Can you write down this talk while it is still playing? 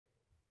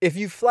If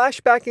you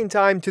flash back in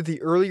time to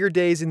the earlier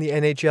days in the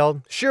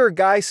NHL, sure,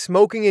 guys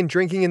smoking and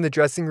drinking in the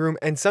dressing room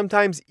and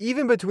sometimes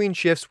even between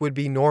shifts would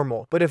be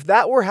normal. But if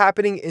that were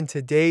happening in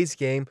today's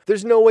game,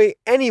 there's no way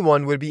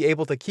anyone would be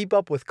able to keep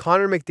up with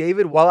Connor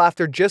McDavid while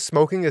after just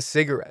smoking a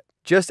cigarette.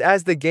 Just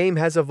as the game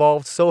has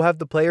evolved, so have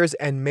the players,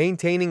 and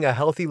maintaining a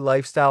healthy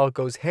lifestyle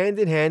goes hand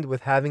in hand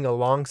with having a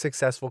long,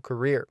 successful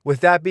career.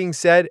 With that being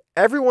said,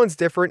 everyone's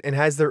different and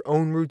has their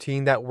own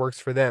routine that works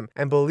for them.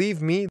 And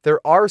believe me, there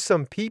are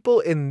some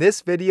people in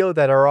this video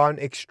that are on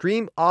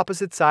extreme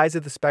opposite sides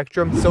of the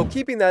spectrum. So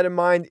keeping that in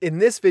mind, in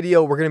this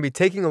video, we're going to be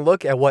taking a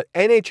look at what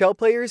NHL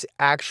players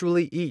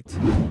actually eat.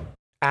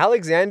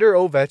 Alexander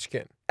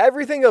Ovechkin.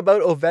 Everything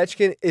about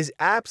Ovechkin is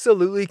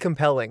absolutely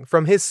compelling,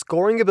 from his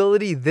scoring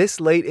ability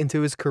this late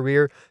into his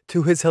career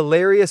to his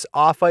hilarious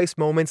off-ice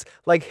moments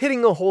like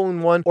hitting a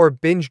hole-in-one or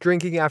binge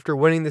drinking after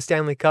winning the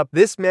Stanley Cup.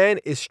 This man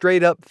is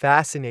straight up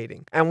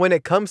fascinating. And when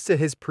it comes to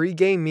his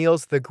pre-game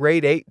meals, the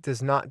grade 8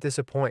 does not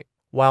disappoint.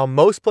 While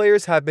most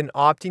players have been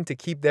opting to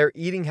keep their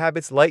eating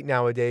habits light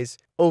nowadays,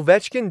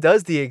 Ovechkin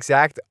does the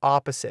exact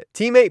opposite.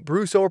 Teammate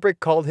Bruce Orpik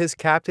called his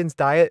captain's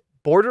diet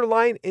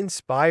borderline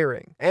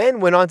inspiring,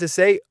 and went on to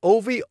say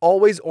Ovi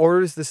always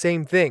orders the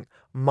same thing,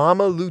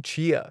 Mama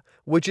Lucia,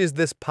 which is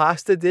this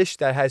pasta dish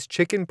that has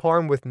chicken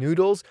parm with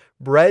noodles,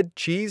 bread,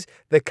 cheese,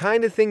 the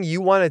kind of thing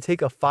you want to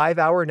take a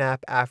 5-hour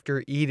nap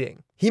after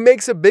eating. He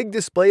makes a big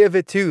display of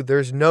it too,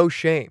 there's no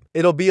shame.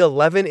 It'll be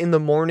 11 in the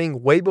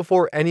morning, way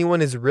before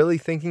anyone is really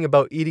thinking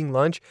about eating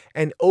lunch,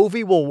 and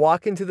Ovi will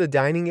walk into the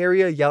dining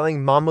area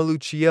yelling Mama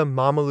Lucia,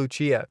 Mama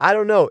Lucia. I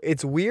don't know,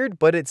 it's weird,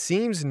 but it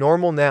seems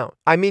normal now.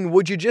 I mean,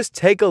 would you just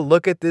take a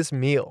look at this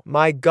meal?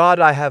 My God,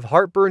 I have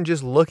heartburn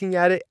just looking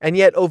at it, and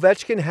yet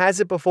Ovechkin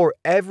has it before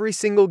every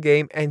single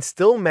game and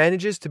still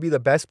manages to be the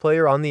best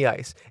player on the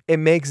ice. It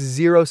makes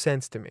zero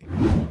sense to me.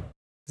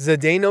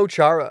 Zdeno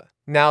Chara.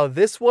 Now,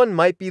 this one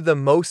might be the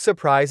most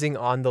surprising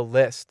on the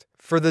list.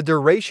 For the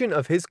duration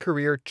of his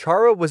career,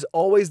 Chara was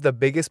always the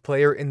biggest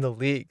player in the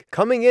league.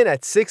 Coming in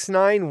at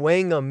 6'9",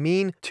 weighing a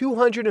mean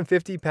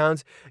 250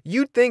 pounds,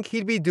 you'd think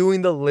he'd be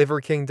doing the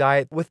Liver King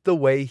diet with the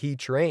way he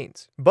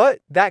trains. But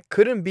that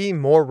couldn't be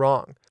more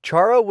wrong.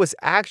 Chara was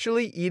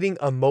actually eating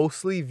a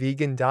mostly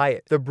vegan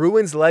diet. The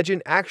Bruins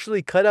legend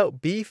actually cut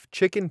out beef,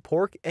 chicken,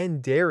 pork,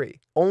 and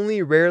dairy.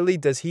 Only rarely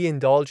does he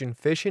indulge in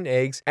fish and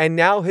eggs, and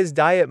now his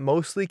diet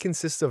mostly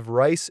consists of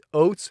rice,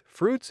 oats,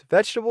 fruits,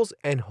 vegetables,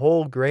 and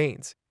whole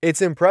grains.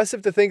 It's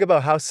impressive to think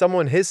about how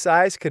someone his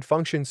size could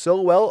function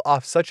so well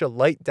off such a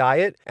light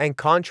diet, and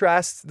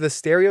contrasts the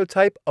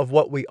stereotype of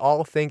what we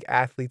all think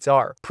athletes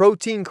are: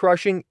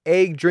 protein-crushing,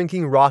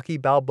 egg-drinking Rocky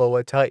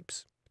Balboa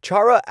types.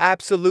 Chara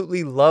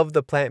absolutely loved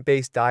the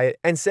plant-based diet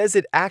and says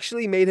it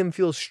actually made him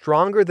feel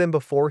stronger than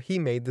before he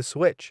made the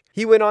switch.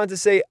 He went on to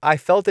say, "I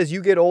felt as you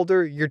get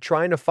older, you're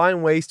trying to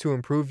find ways to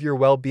improve your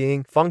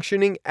well-being,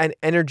 functioning, and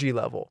energy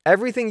level.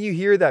 Everything you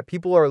hear that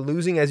people are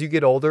losing as you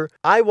get older,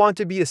 I want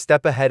to be a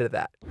step ahead of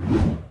that."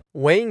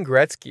 Wayne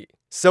Gretzky.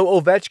 So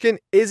Ovechkin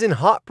is in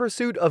hot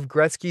pursuit of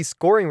Gretzky's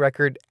scoring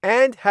record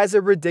and has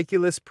a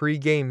ridiculous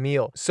pre-game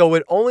meal, so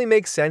it only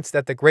makes sense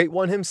that the Great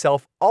One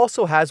himself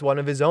also has one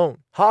of his own.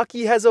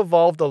 Hockey has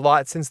evolved a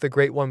lot since the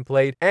Great One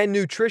played, and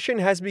nutrition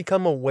has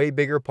become a way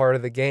bigger part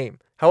of the game.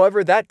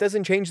 However, that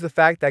doesn't change the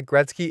fact that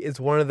Gretzky is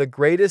one of the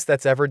greatest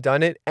that's ever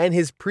done it, and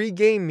his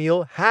pre-game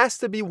meal has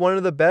to be one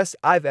of the best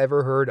I've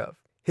ever heard of.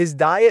 His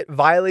diet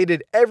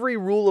violated every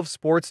rule of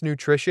sports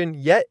nutrition,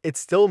 yet it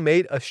still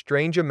made a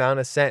strange amount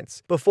of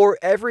sense. Before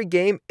every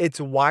game, it's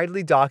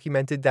widely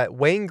documented that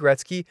Wayne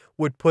Gretzky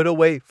would put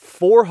away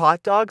 4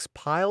 hot dogs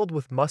piled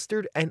with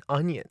mustard and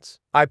onions.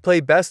 "I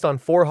play best on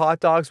 4 hot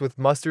dogs with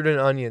mustard and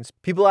onions.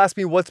 People ask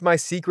me what's my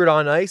secret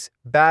on ice?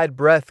 Bad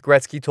breath,"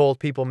 Gretzky told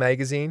People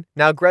magazine.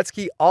 Now,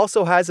 Gretzky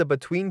also has a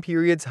between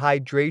periods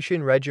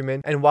hydration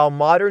regimen, and while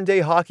modern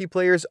day hockey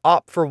players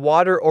opt for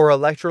water or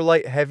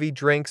electrolyte heavy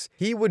drinks,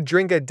 he would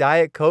drink a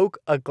Diet Coke,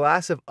 a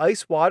glass of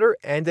ice water,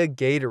 and a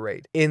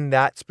Gatorade, in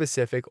that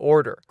specific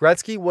order.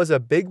 Gretzky was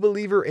a big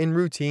believer in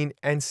routine,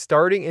 and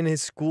starting in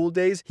his school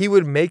days, he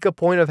would make a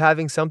point of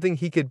having something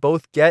he could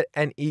both get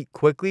and eat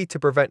quickly to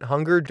prevent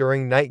hunger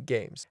during night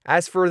games.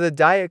 As for the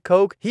Diet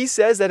Coke, he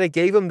says that it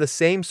gave him the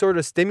same sort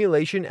of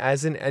stimulation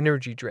as an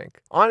energy drink.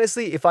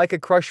 Honestly, if I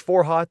could crush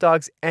 4 hot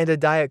dogs and a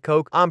Diet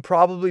Coke, I'm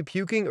probably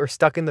puking or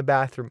stuck in the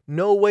bathroom.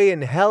 No way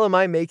in hell am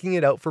I making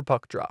it out for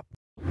puck drop.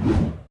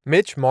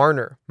 Mitch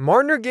Marner.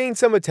 Marner gained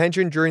some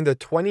attention during the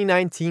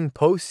 2019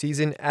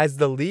 postseason as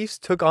the Leafs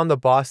took on the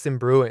Boston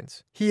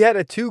Bruins. He had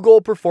a 2-goal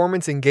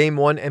performance in Game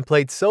 1 and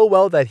played so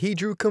well that he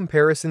drew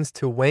comparisons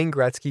to Wayne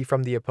Gretzky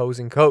from the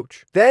opposing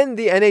coach. Then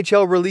the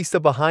NHL released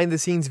a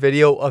behind-the-scenes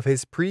video of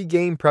his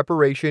pre-game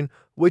preparation,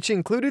 which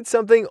included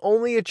something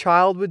only a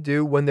child would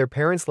do when their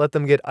parents let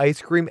them get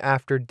ice cream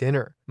after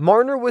dinner.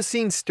 Marner was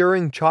seen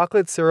stirring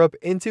chocolate syrup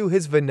into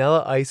his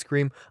vanilla ice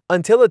cream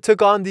until it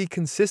took on the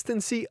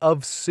consistency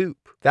of soup.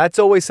 "That's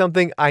always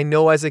something I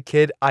know as a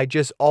kid, I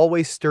just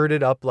always stirred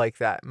it up like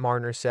that,"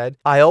 Marner said.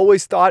 "I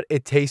always thought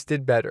it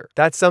tasted better.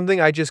 That's something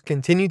I just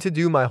continue to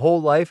do my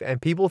whole life,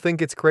 and people think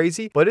it's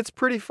crazy, but it's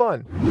pretty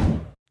fun."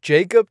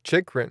 Jakob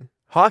Chychrun.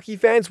 Hockey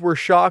fans were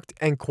shocked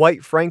and,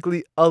 quite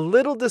frankly, a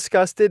little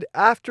disgusted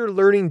after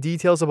learning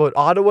details about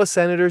Ottawa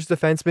Senators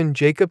defenseman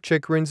Jakob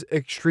Chychrun's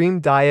extreme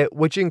diet,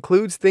 which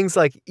includes things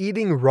like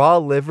eating raw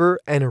liver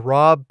and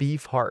raw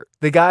beef heart.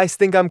 The guys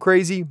think I'm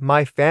crazy,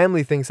 my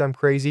family thinks I'm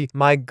crazy,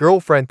 my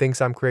girlfriend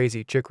thinks I'm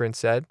crazy, Chychrun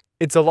said.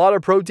 It's a lot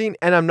of protein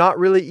and I'm not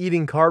really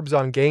eating carbs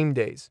on game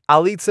days.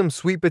 I'll eat some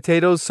sweet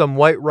potatoes, some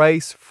white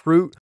rice,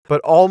 fruit,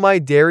 but all my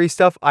dairy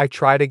stuff I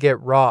try to get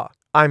raw.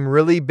 I'm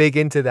really big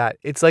into that.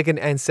 It's like an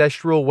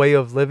ancestral way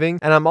of living,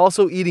 and I'm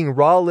also eating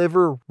raw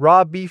liver,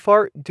 raw beef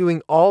heart,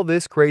 doing all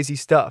this crazy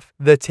stuff.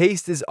 The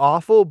taste is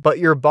awful, but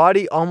your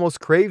body almost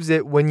craves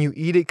it when you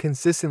eat it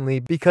consistently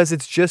because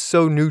it's just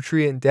so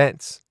nutrient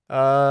dense.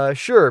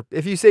 Sure,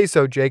 if you say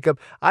so, Jacob.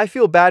 I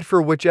feel bad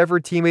for whichever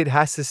teammate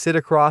has to sit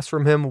across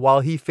from him while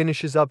he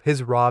finishes up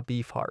his raw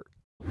beef heart.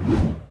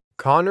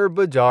 Connor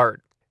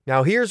Bedard.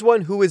 Now here's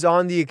one who is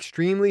on the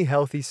extremely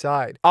healthy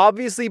side.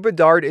 Obviously,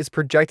 Bedard is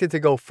projected to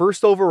go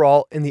first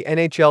overall in the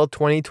NHL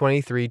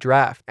 2023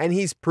 draft, and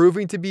he's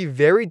proving to be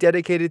very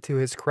dedicated to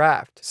his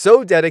craft.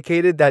 So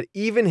dedicated that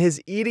even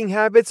his eating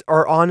habits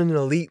are on an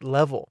elite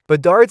level.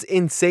 Bedard's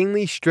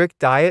insanely strict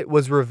diet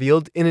was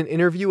revealed in an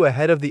interview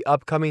ahead of the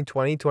upcoming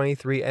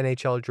 2023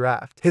 NHL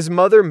draft. His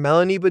mother,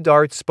 Melanie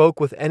Bedard, spoke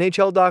with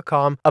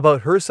NHL.com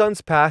about her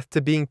son's path to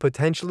being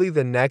potentially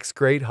the next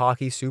great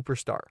hockey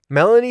superstar.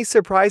 Melanie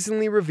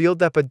surprisingly revealed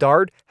that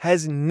Bedard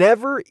has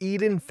never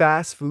eaten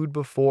fast food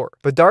before.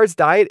 Bedard's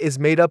diet is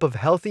made up of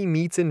healthy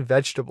meats and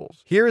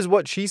vegetables. Here's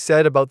what she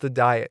said about the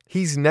diet.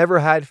 He's never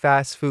had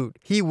fast food.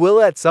 He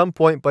will at some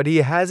point, but he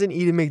hasn't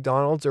eaten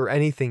McDonald's or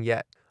anything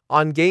yet.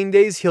 On game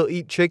days, he'll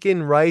eat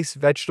chicken, rice,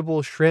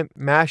 vegetables, shrimp,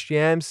 mashed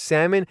yams,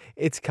 salmon.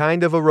 It's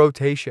kind of a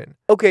rotation.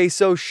 Okay,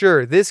 so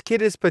sure, this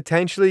kid is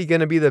potentially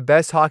going to be the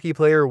best hockey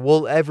player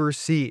we'll ever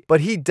see,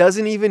 but he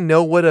doesn't even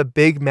know what a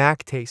Big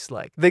Mac tastes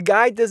like. The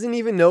guy doesn't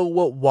even know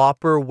what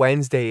Whopper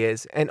Wednesday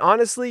is, and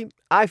honestly,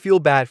 I feel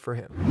bad for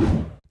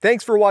him.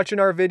 Thanks for watching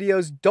our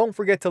videos. Don't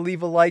forget to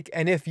leave a like,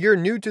 and if you're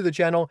new to the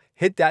channel,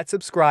 hit that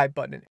subscribe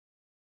button.